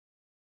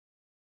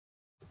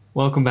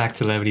Welcome back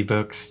to Levity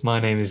Books. My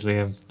name is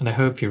Liam, and I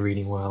hope you're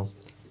reading well.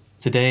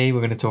 Today we're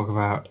going to talk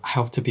about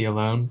How to Be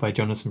Alone by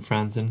Jonathan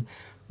Franzen,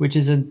 which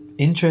is an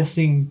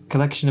interesting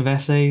collection of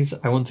essays.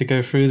 I want to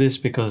go through this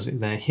because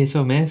they're hit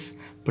or miss,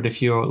 but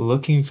if you're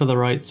looking for the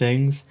right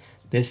things,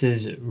 this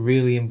is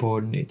really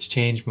important. It's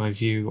changed my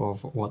view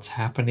of what's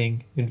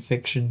happening in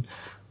fiction,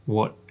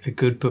 what a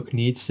good book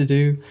needs to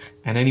do,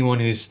 and anyone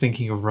who's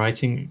thinking of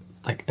writing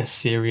like a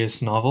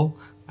serious novel,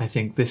 I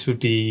think this would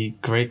be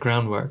great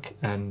groundwork.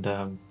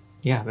 And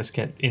yeah, let's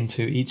get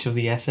into each of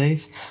the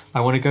essays. I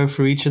want to go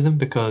through each of them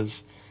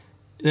because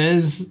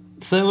there's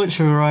so much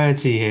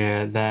variety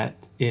here that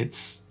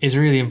it's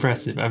really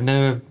impressive. I've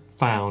never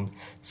found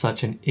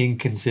such an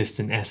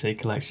inconsistent essay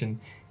collection.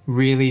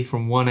 Really,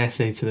 from one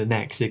essay to the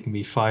next, it can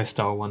be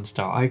 5-star,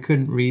 1-star. I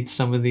couldn't read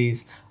some of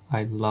these.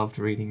 I loved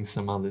reading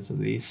some others of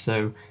these.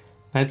 So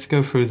let's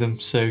go through them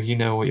so you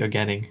know what you're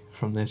getting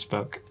from this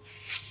book.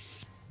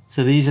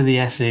 So these are the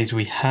essays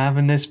we have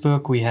in this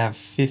book. We have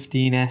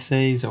 15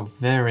 essays of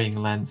varying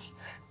length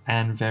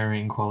and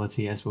varying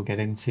quality, as we'll get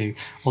into.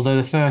 Although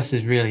the first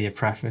is really a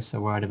preface,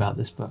 a word about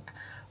this book,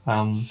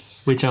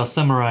 which I'll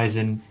summarize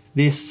in.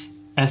 This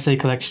essay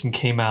collection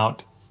came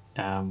out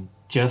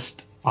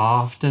just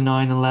after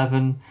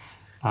 9/11.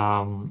 A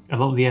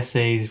lot of the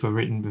essays were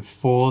written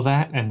before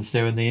that, and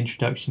so in the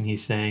introduction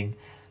he's saying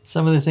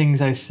some of the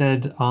things I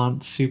said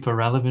aren't super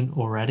relevant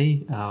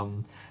already,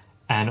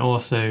 and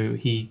also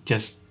he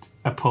just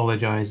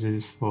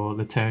apologizes for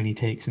the tone he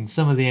takes in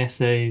some of the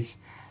essays,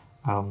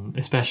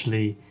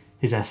 especially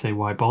his essay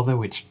Why Bother,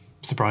 which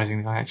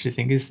surprisingly I actually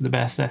think is the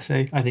best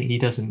essay. I think he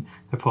doesn't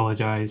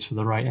apologize for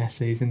the right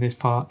essays in this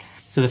part.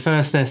 So the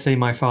first essay,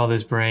 My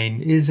Father's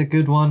Brain, is a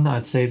good one.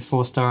 I'd say it's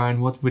 4-star,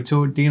 and what we're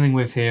dealing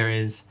with here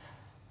is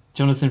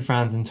Jonathan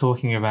Franzen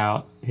talking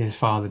about his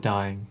father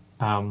dying,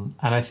 and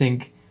I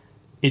think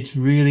it's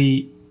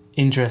really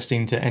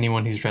interesting to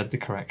anyone who's read the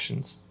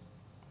corrections.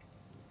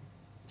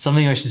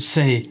 Something I should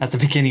say at the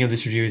beginning of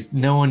this review is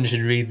no one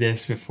should read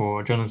this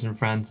before Jonathan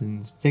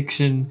Franzen's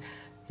fiction,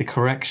 the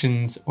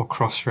corrections, or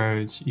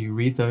Crossroads. You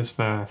read those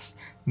first,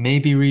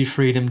 maybe read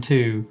Freedom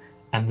too,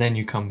 and then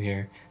you come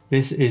here.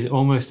 This is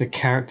almost a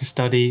character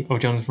study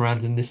of Jonathan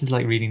Franzen. This is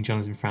like reading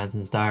Jonathan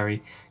Franzen's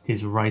diary,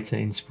 his writer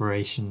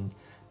inspiration.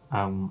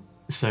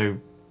 So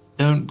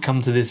don't come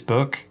to this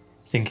book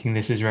thinking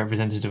this is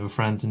representative of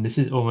Franzen. This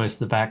is almost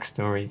the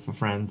backstory for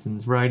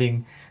Franzen's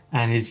writing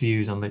and his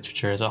views on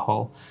literature as a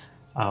whole.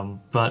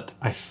 But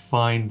I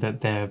find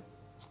that they're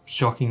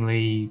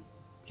shockingly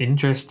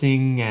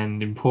interesting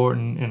and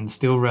important and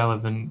still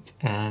relevant,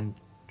 and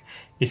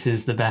this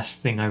is the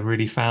best thing I've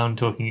really found,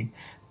 talking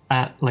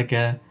at like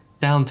a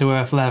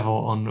down-to-earth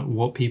level on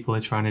what people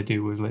are trying to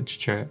do with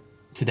literature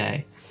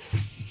today.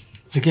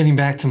 So getting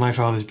back to My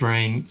Father's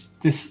Brain,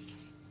 it's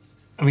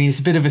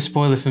a bit of a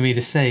spoiler for me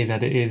to say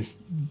that it is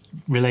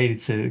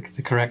related to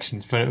the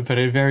corrections, but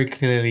it very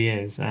clearly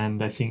is,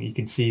 and I think you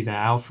can see that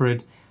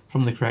Alfred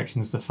from the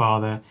corrections, the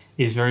father,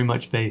 is very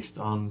much based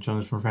on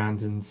Jonathan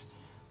Franzen's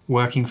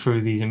working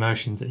through these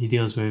emotions that he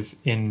deals with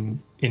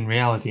in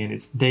reality, and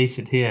it's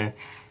dated here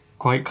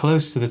quite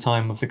close to the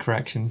time of the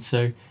correction.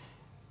 So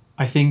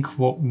I think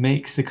what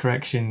makes the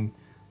correction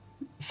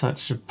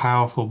such a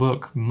powerful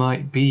book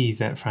might be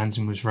that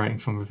Franzen was writing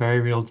from a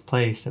very real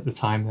place at the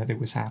time that it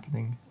was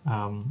happening.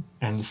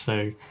 And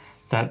so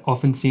that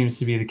often seems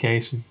to be the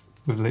case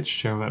with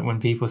literature, that when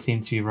people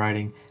seem to be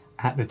writing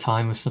at the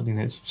time of something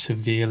that's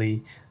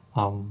severely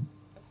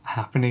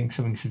happening,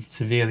 something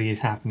severely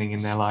is happening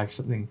in their life,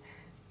 something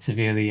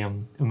severely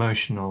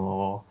emotional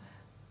or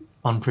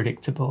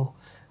unpredictable,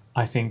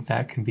 I think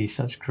that can be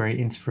such great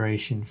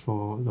inspiration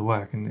for the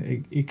work,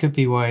 and it could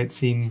be why it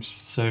seems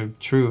so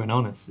true and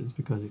honest, is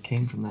because it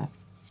came from that.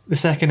 The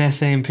second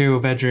essay, Imperial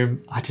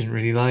Bedroom, I didn't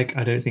really like.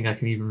 I don't think I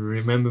can even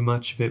remember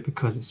much of it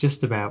because it's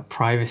just about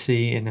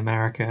privacy in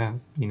America.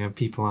 You know,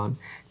 people aren't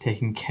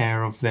taking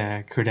care of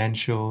their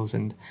credentials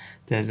and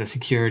there's a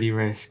security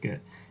risk.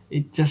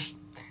 This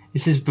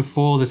is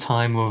before the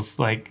time of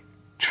like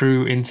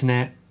true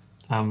internet,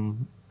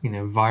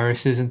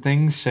 viruses and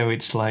things. So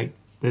it's like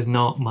there's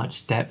not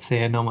much depth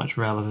here, not much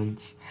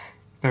relevance.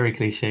 Very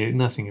cliche,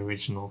 nothing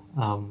original.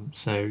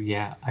 So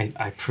yeah,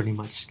 I pretty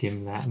much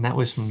skimmed that, and that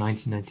was from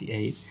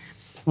 1998.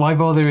 Why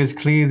Bother is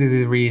clearly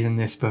the reason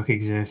this book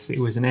exists. It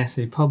was an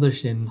essay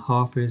published in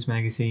Harper's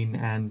Magazine,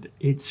 and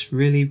it's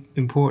really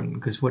important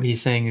because what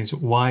he's saying is,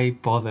 why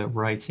bother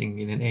writing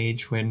in an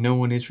age where no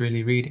one is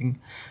really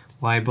reading?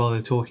 Why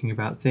bother talking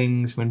about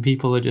things when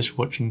people are just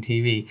watching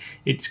TV?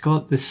 It's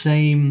got the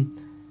same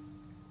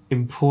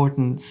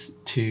importance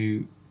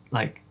to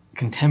like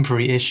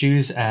contemporary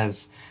issues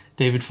as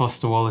David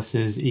Foster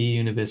Wallace's E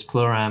Unibus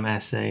Pluram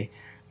essay,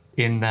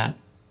 in that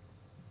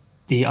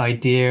the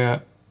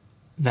idea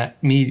that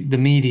the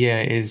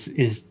media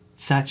is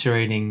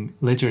saturating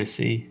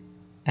literacy,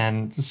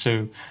 and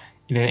so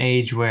in an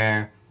age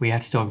where we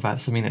have to talk about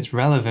something that's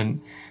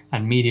relevant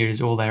and media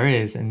is all there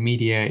is, and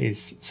media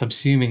is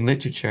subsuming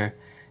literature,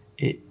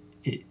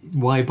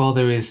 Why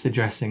Bother is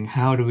addressing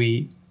how do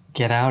we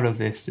get out of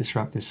this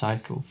disruptive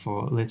cycle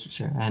for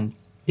literature. And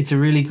it's a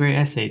really great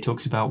essay. It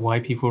talks about why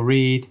people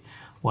read,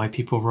 why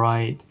people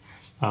write.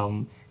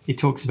 It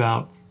talks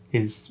about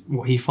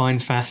what he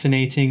finds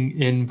fascinating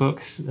in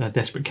books,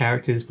 Desperate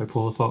Characters by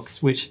Paula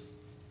Fox, which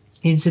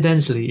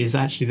incidentally is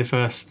actually the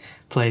first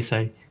place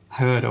I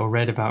heard or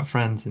read about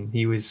Franzen.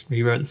 He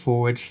wrote the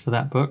forewords for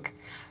that book,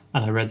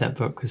 and I read that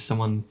book because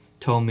someone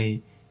told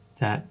me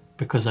that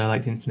because I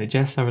liked Infinite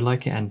Jest I would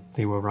like it, and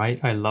they were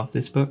right. I love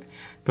this book.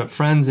 But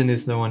Franzen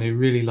is the one who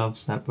really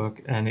loves that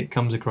book, and it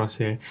comes across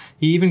here.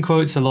 He even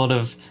quotes a lot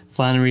of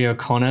Flannery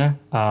O'Connor,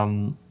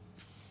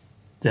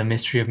 The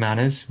Mystery of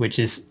Manners, which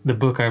is the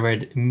book I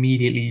read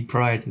immediately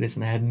prior to this,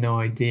 and I had no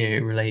idea it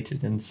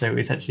related. And so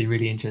it's actually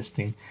really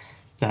interesting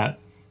that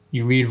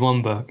you read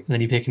one book and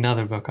then you pick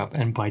another book up,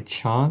 and by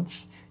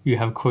chance you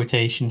have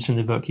quotations from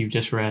the book you've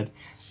just read.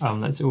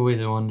 That's always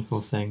a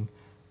wonderful thing.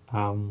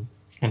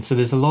 And so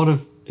there's a lot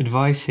of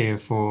advice here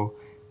for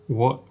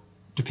what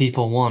do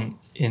people want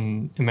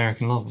in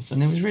American novels.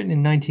 And it was written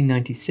in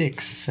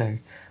 1996, so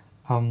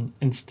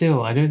and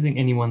still I don't think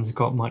anyone's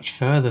got much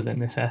further than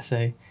this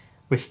essay.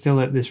 We're still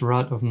at this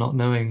rut of not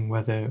knowing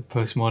whether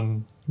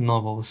postmodern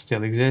novels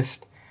still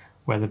exist,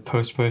 whether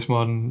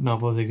postmodern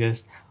novels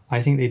exist.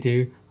 I think they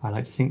do. I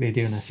like to think they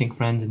do, and I think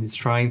Franzen is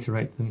trying to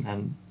write them,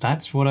 and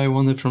that's what I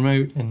want to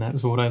promote, and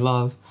that's what I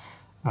love.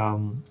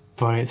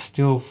 But it's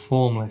still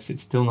formless.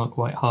 It's still not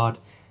quite hard.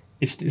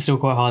 It's still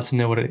quite hard to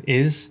know what it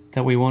is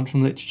that we want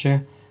from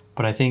literature.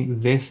 But I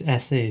think this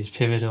essay is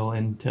pivotal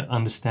into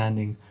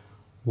understanding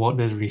what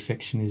literary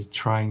fiction is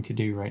trying to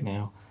do right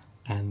now,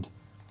 and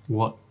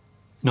what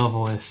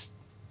novelists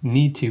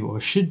need to or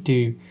should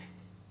do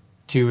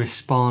to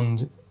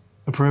respond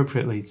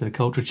appropriately to the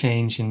cultural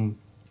change and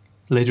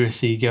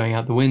literacy going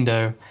out the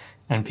window,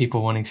 and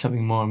people wanting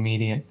something more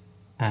immediate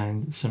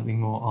and something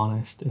more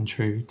honest and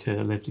true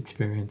to lived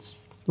experience.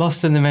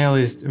 Lost in the Mail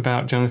is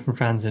about Jonathan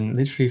Franzen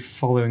literally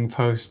following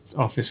post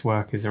office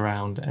workers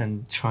around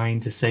and trying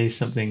to say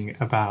something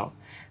about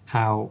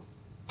how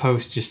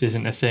post just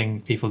isn't a thing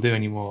people do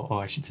anymore,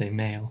 or I should say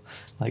mail.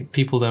 Like,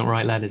 people don't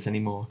write letters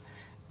anymore.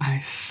 And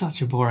it's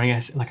such a boring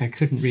essay. Like, I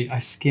couldn't read. I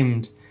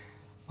skimmed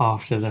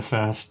after the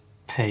first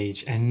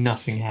page and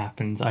nothing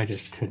happens. I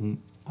just couldn't.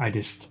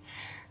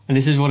 And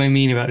this is what I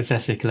mean about this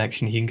essay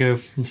collection. You can go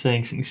from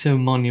saying something so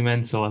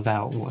monumental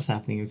about what's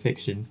happening in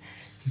fiction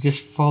to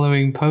just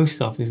following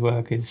post office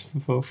workers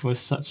for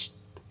such,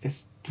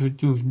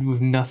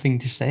 with nothing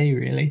to say,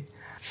 really.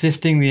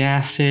 Sifting the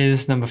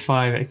Ashes, number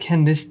 5.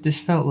 Again, this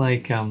felt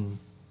like a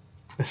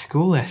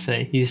school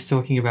essay. He's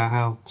talking about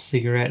how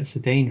cigarettes are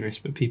dangerous,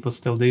 but people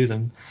still do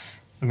them.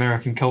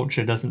 American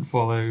culture doesn't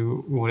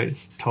follow what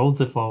it's told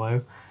to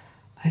follow.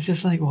 It's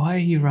just like, why are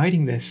you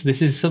writing this? This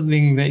is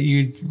something that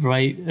you'd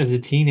write as a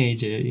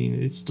teenager. You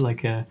know, it's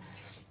like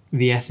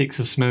the ethics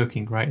of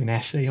smoking, write an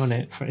essay on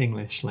it for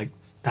English. Like,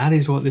 that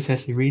is what this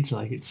essay reads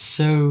like. It's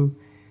so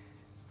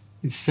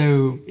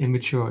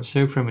immature,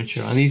 so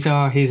premature. And these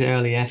are his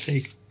early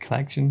essay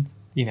collections,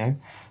 you know,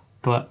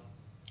 but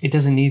it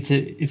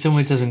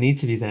almost doesn't need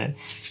to be there.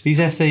 These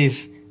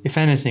essays, if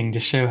anything,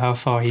 just show how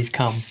far he's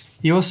come.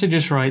 He also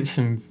just writes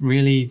some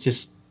really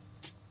just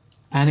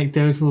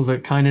anecdotal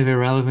but kind of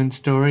irrelevant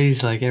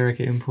stories, like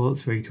Erica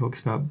Imports, where he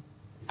talks about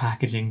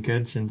packaging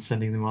goods and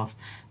sending them off.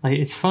 Like,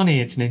 it's funny,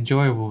 it's an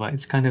enjoyable, but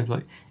it's kind of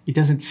like, it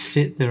doesn't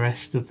fit the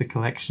rest of the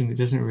collection. It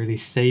doesn't really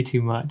say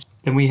too much.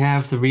 Then we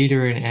have The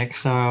Reader in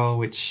Exile,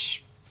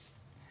 which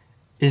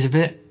is a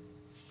bit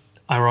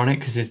ironic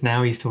because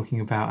he's talking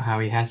about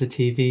how he has a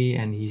TV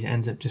and he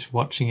ends up just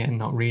watching it and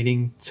not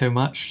reading so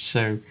much.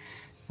 So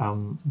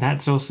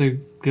that's also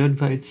good,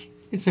 but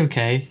it's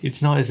okay.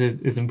 It's not as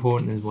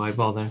important as Why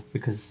Bother,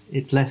 because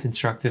it's less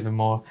instructive and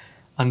more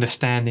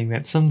understanding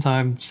that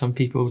sometimes some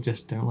people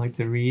just don't like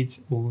to read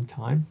all the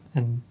time,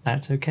 and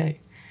that's okay.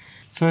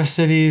 First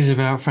City is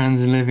about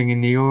Franzen living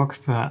in New York,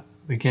 but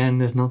again,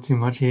 there's not too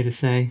much here to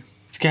say.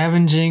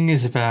 Scavenging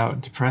is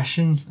about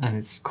depression, and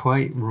it's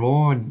quite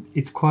raw, and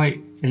it's quite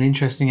an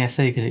interesting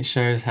essay because it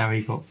shows how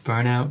he got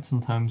burnout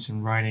sometimes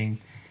in writing,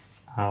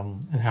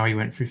 and how he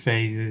went through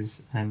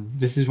phases, and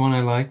this is one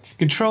I liked.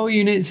 Control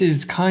Units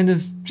is kind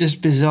of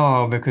just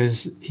bizarre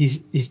because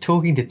he's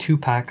talking to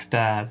Tupac's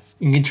dad.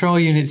 In Control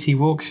Units, he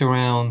walks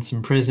around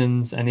some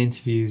prisons and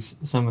interviews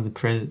some of the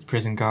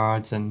prison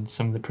guards and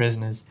some of the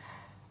prisoners,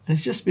 and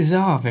it's just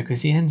bizarre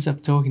because he ends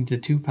up talking to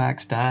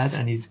Tupac's dad,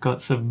 and he's got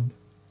some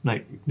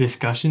like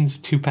discussions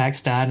with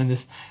Tupac's dad and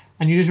this,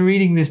 and you're just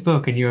reading this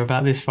book and you're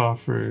about this far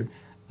through,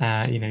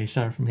 you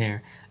start from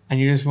here, and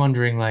you're just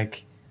wondering,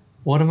 like,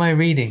 what am I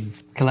reading?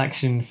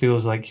 Collection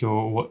feels like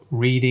you're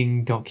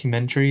reading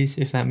documentaries,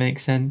 if that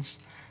makes sense.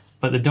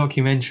 But the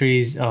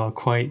documentaries are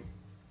quite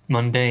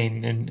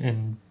mundane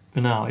and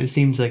banal. It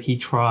seems like he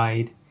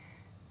tried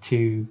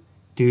to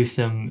do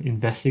some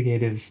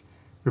investigative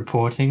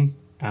reporting,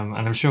 and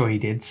I'm sure he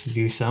did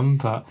do some,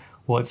 but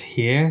what's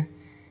here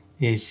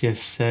is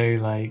just so,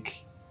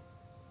 like,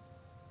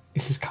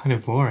 it's just kind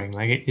of boring.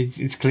 Like,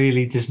 it's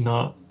clearly just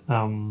not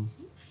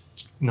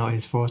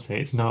his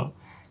forte. It's not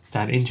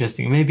that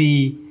interesting.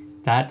 Maybe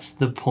that's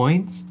the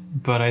point,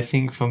 but I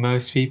think for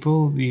most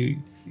people,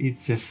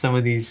 it's just some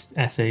of these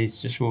essays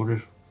just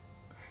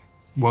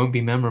won't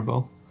be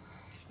memorable.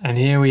 And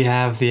here we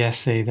have the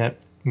essay that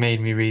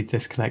made me read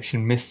this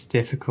collection, Mr.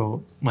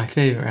 Difficult, my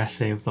favourite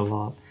essay of the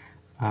lot,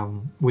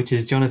 which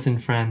is Jonathan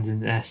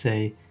Franzen's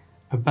essay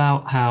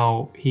about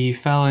how he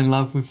fell in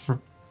love with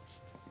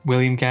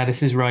William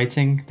Gaddis's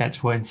writing.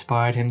 That's what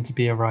inspired him to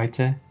be a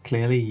writer.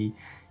 Clearly, he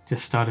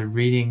just started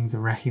reading the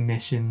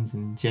recognitions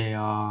and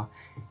JR.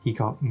 He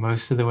got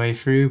most of the way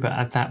through, but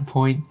at that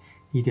point,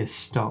 he just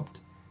stopped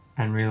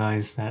and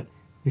realised that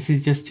this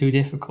is just too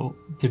difficult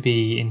to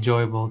be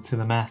enjoyable to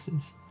the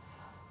masses.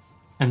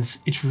 And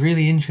it's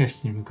really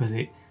interesting because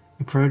it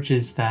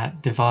approaches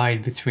that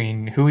divide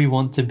between who we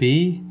want to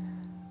be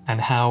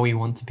and how we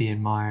want to be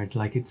admired.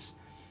 Like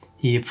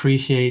he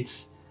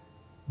appreciates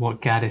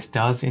what Gaddis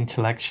does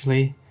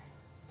intellectually,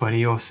 but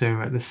he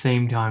also at the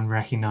same time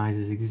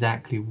recognizes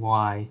exactly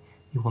why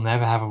he will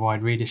never have a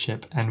wide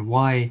readership and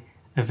why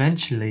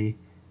eventually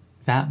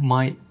that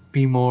might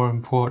be more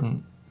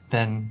important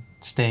than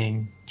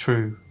staying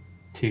true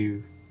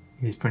to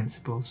his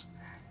principles.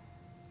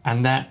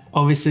 And that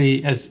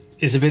obviously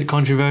is a bit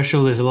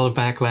controversial. There's a lot of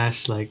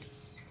backlash. Like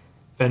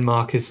Ben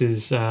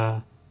Marcus's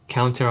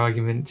counter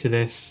argument to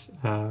this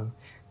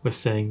was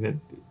saying that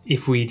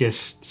if we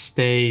just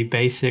stay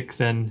basic,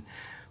 then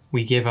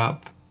we give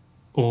up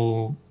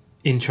all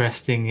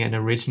interesting and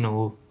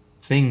original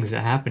things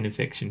that happen in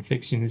fiction.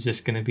 Fiction is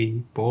just going to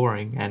be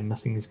boring and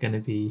nothing is going to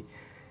be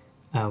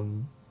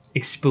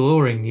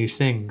exploring new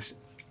things.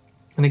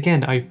 And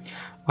again,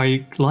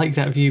 I like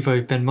that view by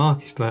Ben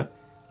Marcus, but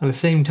at the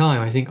same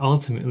time, I think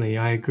ultimately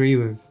I agree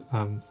with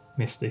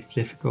Mr.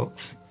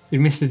 Difficult. With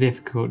Mr.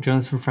 Difficult,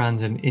 Jonathan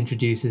Franzen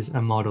introduces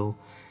a model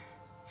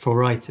for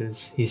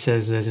writers. He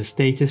says there's a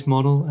status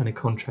model and a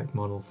contract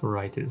model for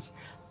writers.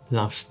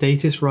 Now,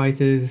 status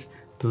writers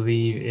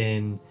believe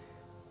in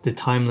the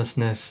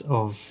timelessness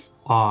of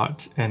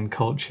art and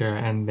culture,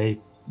 and they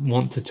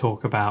want to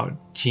talk about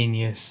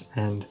genius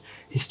and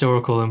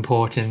historical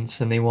importance,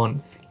 and they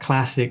want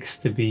classics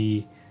to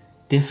be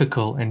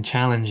difficult and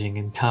challenging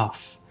and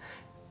tough.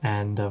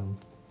 And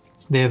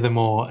they're the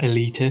more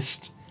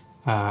elitist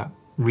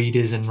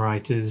readers and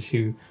writers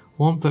who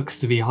want books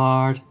to be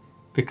hard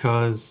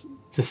because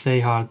to say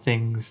hard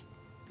things,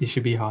 it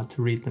should be hard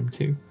to read them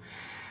too.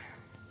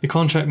 The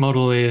contract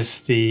model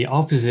is the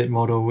opposite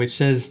model, which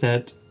says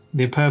that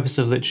the purpose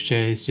of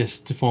literature is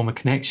just to form a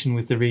connection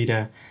with the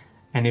reader,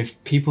 and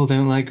if people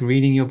don't like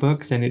reading your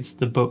book, then it's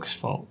the book's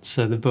fault.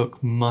 So the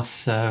book must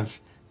serve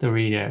the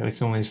reader.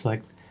 It's almost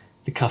like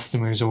the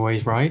customer is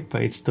always right,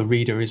 but it's the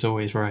reader is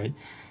always right.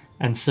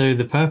 And so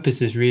the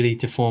purpose is really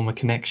to form a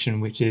connection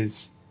which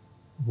is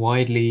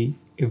widely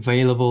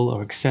available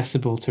or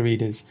accessible to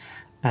readers.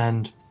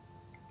 And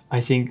I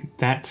think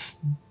that's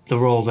the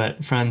role that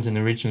Franzen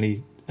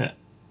originally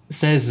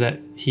says that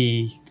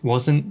he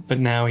wasn't, but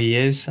now he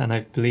is, and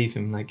I believe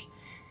him. Like,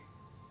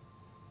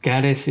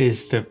 Gaddis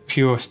is the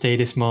pure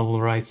status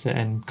model writer,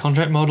 and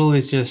contract model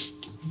is just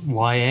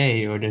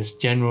YA or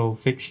just general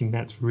fiction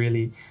that's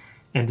really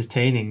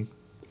entertaining.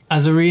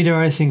 As a reader,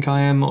 I think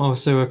I am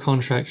also a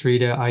contract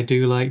reader. I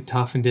do like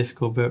tough and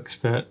difficult books,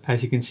 but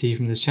as you can see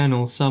from this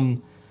channel,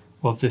 some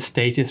of the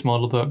status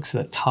model books,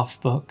 the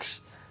tough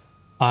books,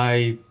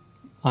 I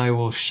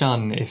will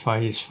shun if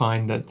I just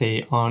find that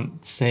they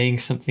aren't saying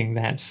something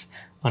that's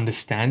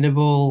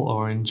understandable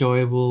or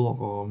enjoyable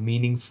or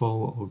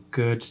meaningful or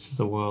good to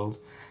the world.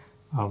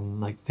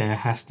 Like there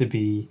has to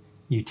be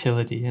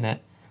utility in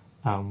it,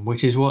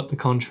 which is what the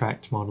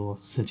contract model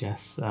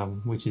suggests,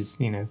 which is,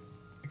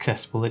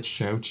 accessible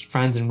literature, which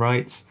Franzen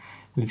writes.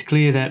 And it's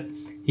clear that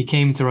he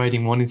came to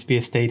writing wanting to be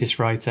a status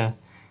writer,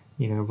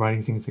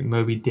 writing things like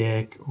Moby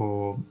Dick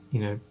or,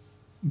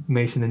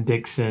 Mason and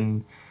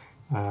Dixon,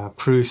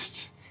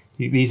 Proust.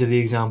 These are the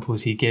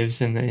examples he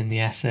gives in the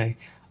essay.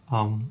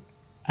 And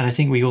I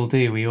think we all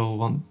do. We all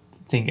want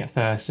to think at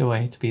first, I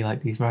hate to be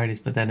like these writers,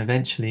 but then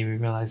eventually we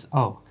realize,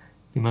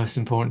 the most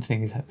important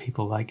thing is that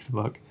people like the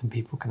book and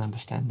people can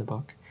understand the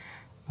book.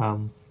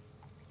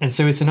 And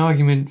so it's an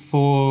argument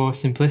for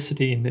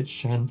simplicity in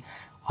literature, and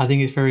I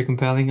think it's very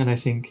compelling, and I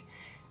think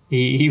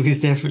he was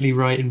definitely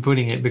right in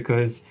putting it,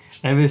 because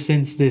ever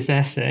since this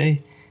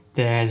essay,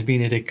 there has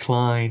been a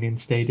decline in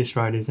status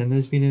writers, and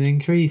there's been an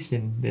increase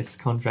in this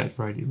contract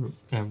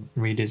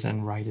readers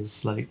and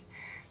writers. Like,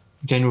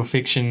 general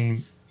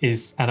fiction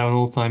is at an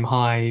all-time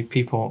high.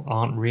 People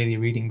aren't really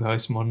reading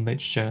postmodern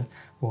literature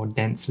or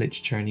dense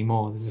literature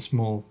anymore. There's a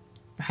small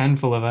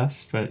handful of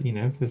us, but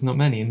there's not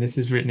many, and this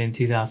is written in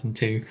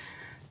 2002.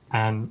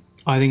 And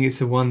I think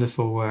it's a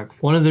wonderful work.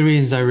 One of the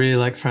reasons I really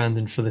like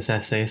Franzen for this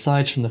essay,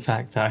 aside from the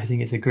fact that I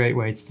think it's a great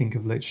way to think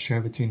of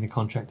literature between the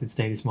contracted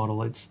status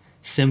model, it's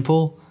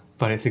simple,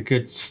 but it's a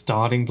good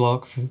starting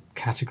block for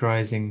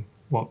categorizing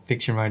what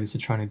fiction writers are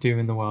trying to do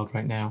in the world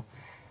right now.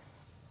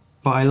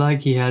 But I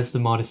like he has the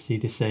modesty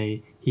to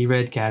say he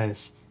read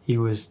Gaddis, he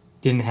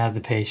didn't have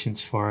the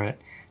patience for it,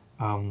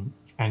 and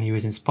he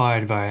was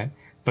inspired by it,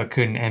 but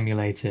couldn't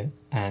emulate it.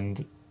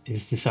 And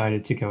is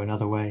decided to go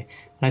another way.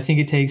 And I think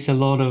it takes a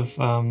lot of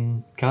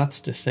guts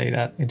to say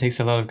that. It takes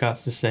a lot of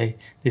guts to say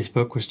this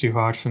book was too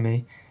hard for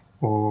me,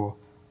 or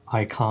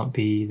I can't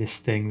be this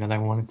thing that I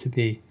wanted to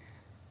be.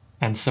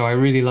 And so I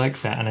really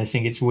like that, and I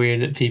think it's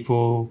weird that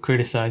people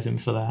criticize him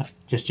for that,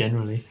 just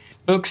generally.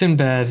 Books in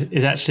Bed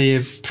is actually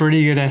a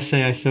pretty good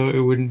essay. I thought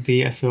it wouldn't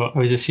be. I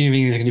was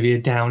assuming it was going to be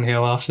a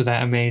downhill after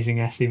that amazing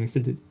essay, makes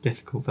it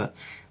difficult. But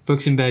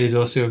Books in Bed is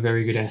also a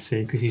very good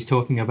essay because he's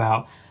talking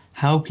about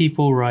how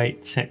people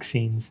write sex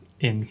scenes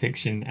in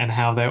fiction and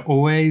how they're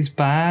always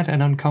bad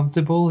and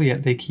uncomfortable,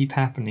 yet they keep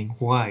happening.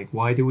 Why?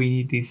 Why do we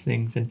need these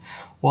things? And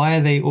why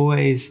are they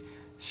always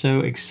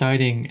so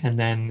exciting and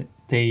then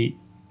they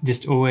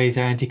just always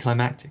are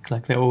anticlimactic?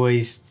 Like they're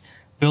always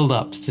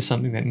build-ups to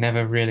something that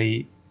never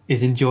really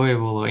is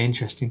enjoyable or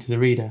interesting to the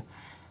reader.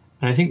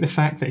 And I think the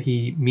fact that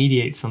he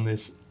mediates on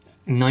this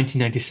in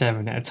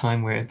 1997 at a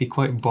time where it'd be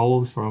quite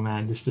bold for a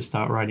man just to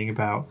start writing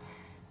about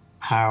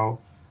how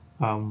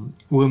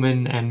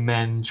women and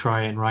men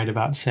try and write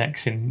about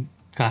sex in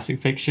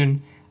classic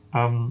fiction,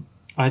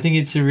 I think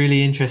it's a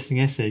really interesting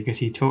essay because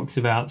he talks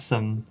about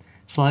some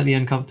slightly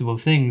uncomfortable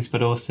things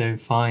but also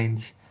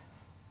finds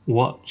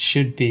what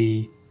should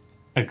be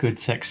a good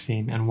sex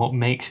scene and what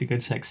makes a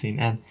good sex scene.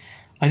 And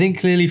I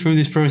think clearly through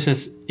this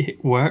process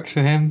it worked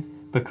for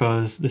him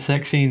because the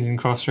sex scenes in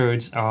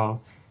Crossroads are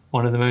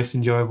one of the most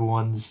enjoyable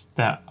ones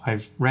that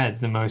I've read,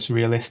 the most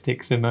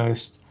realistic, the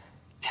most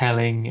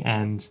telling,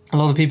 and a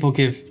lot of people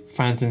give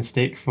Franzen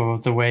stick for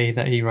the way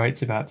that he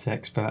writes about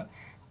sex, but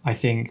I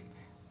think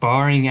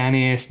barring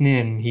Anais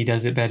Nin, he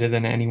does it better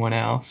than anyone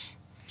else.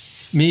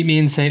 Meet Me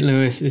in St.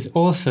 Louis is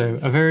also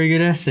a very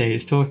good essay.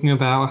 It's talking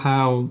about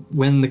how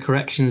when the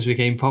corrections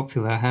became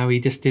popular, how he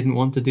just didn't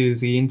want to do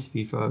the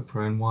interview for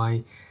Oprah and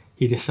why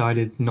he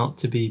decided not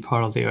to be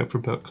part of the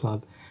Oprah Book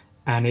Club.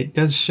 And it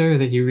does show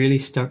that he really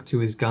stuck to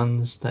his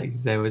guns,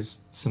 that there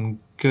was some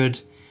good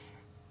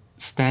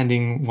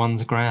standing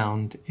one's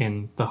ground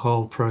in the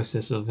whole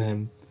process of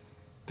him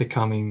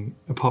becoming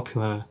a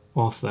popular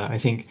author. I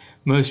think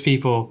most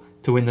people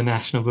to win the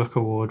National Book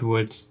Award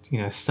would,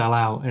 sell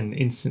out and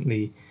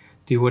instantly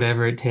do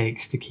whatever it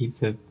takes to keep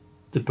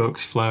the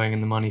books flowing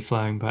and the money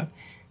flowing, but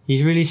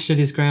he's really stood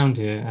his ground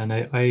here, and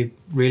I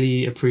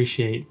really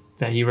appreciate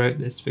that he wrote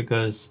this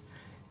because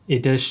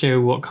it does show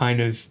what kind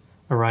of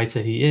a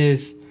writer he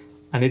is,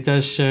 and it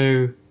does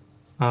show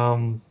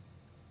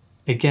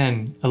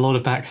again a lot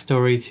of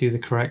backstory to the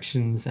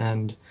corrections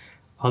and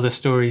other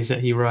stories that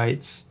he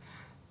writes,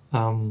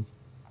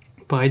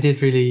 but I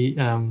did really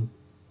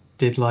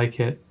did like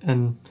it.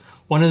 And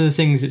one of the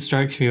things that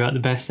strikes me about the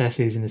best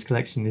essays in this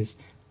collection is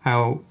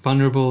how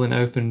vulnerable and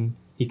open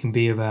he can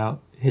be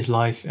about his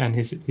life and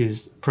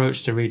his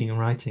approach to reading and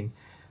writing,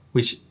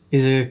 which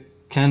is a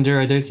candor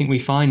I don't think we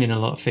find in a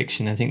lot of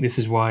fiction. I think this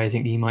is why I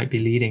think he might be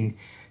leading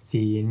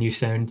the new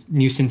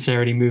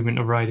sincerity movement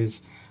of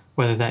writers,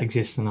 whether that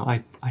exists or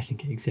not. I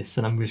think it exists,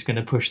 and I'm just going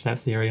to push that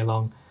theory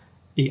along.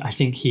 I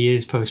think he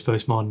is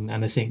postmodern,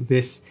 and I think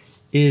this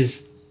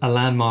is a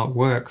landmark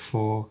work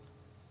for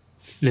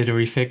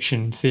literary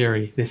fiction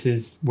theory. This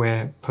is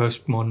where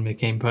postmodern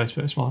became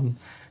postmodern.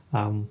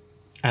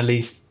 At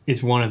least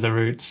it's one of the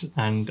roots,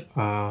 and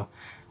I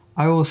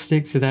will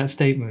stick to that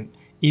statement,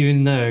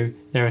 even though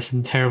there are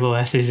some terrible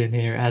essays in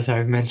here, as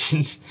I've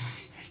mentioned.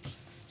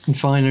 And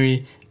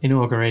finally,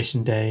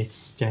 Inauguration Day,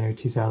 January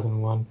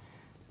 2001.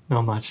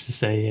 Not much to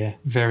say here.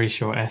 Very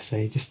short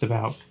essay, just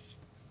about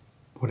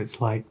what it's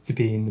like to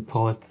be in the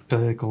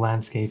political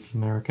landscape of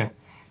America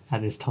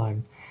at this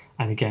time.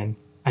 And again,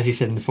 as he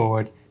said in the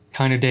foreword,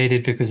 kind of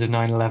dated because of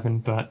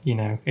 9/11, but,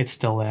 it's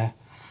still there.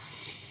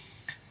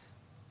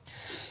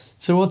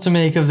 So what to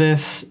make of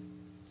this?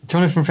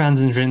 Jonathan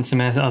Franzen's written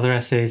some other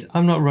essays.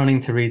 I'm not running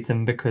to read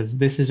them because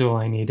this is all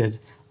I needed.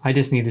 I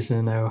just needed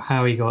to know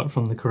how he got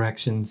from the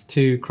corrections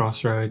to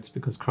Crossroads,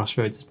 because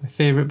Crossroads is my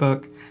favourite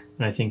book,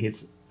 and I think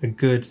it's a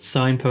good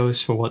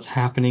signpost for what's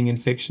happening in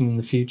fiction in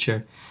the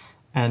future.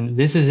 And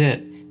this is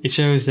it. It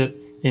shows that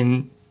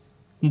in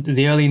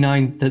the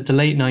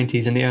late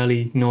 90s and the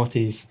early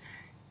noughties,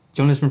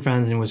 Jonathan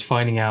Franzen was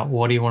finding out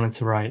what he wanted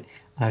to write.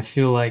 And I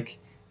feel like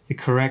the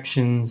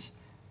corrections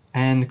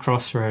and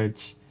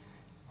Crossroads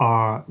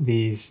are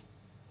these,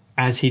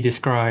 as he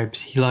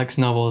describes, he likes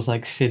novels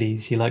like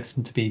cities. He likes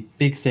them to be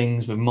big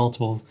things with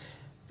multiple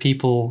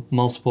people,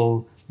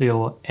 multiple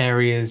little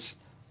areas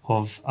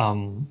of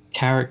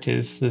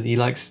characters. That he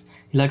likes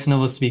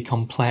novels to be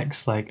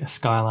complex, like a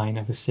skyline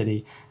of a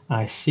city. And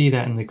I see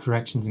that in the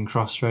corrections and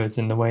Crossroads,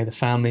 in the way the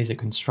families are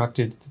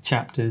constructed, the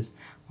chapters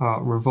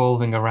are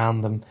revolving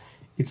around them.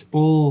 It's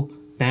all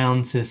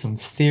down to some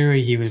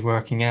theory he was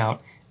working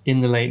out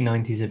in the late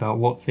 90s about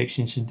what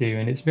fiction should do,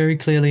 and it's very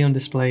clearly on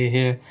display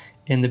here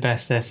in the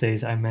best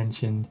essays I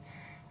mentioned.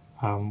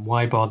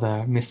 Why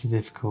Bother, Mr.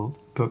 Difficult,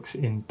 Books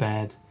in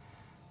Bed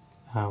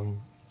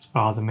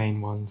are the main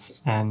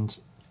ones, and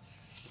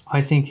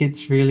I think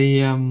it's really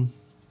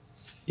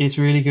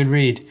good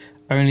read.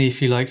 Only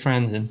if you like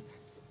Franzen.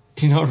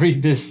 Do not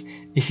read this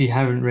if you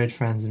haven't read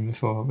Franzen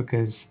before,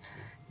 because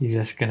you're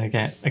just going to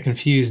get a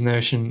confused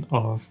notion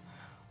of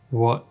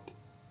what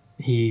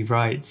he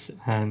writes,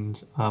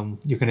 and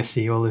you're going to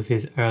see all of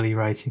his early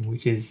writing,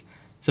 which is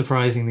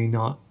surprisingly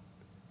not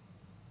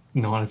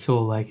at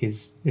all like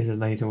his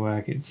later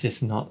work. It's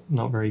just not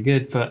very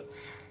good, but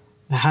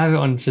I have it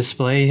on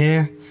display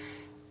here,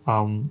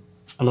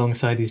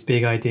 alongside these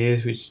big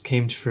ideas which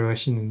came to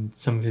fruition in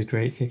some of his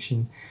great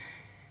fiction.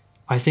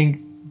 I think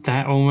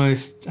that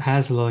almost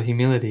has a lot of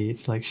humility.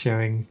 It's like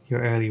showing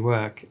your early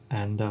work,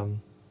 and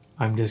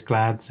I'm just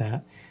glad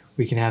that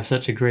we can have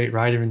such a great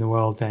writer in the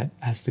world that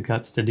has the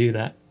guts to do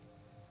that.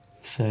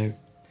 So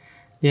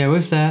yeah,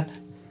 with that,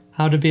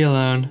 How to Be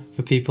Alone,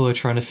 for people who are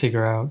trying to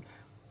figure out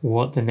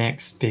what the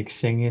next big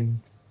thing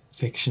in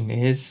fiction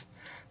is.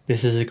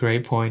 This is a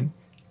great point.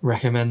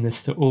 Recommend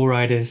this to all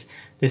writers.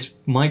 This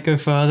might go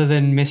further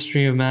than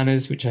Mystery of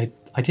Manners, which I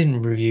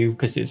didn't review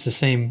because it's a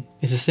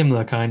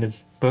similar kind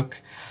of book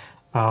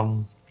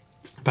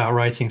about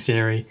writing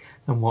theory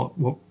and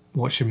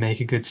what should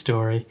make a good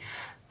story.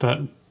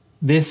 But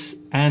this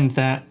and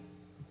that,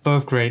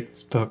 both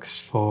great books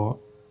for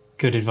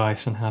good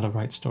advice on how to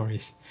write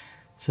stories.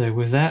 So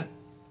with that,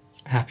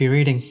 happy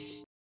reading.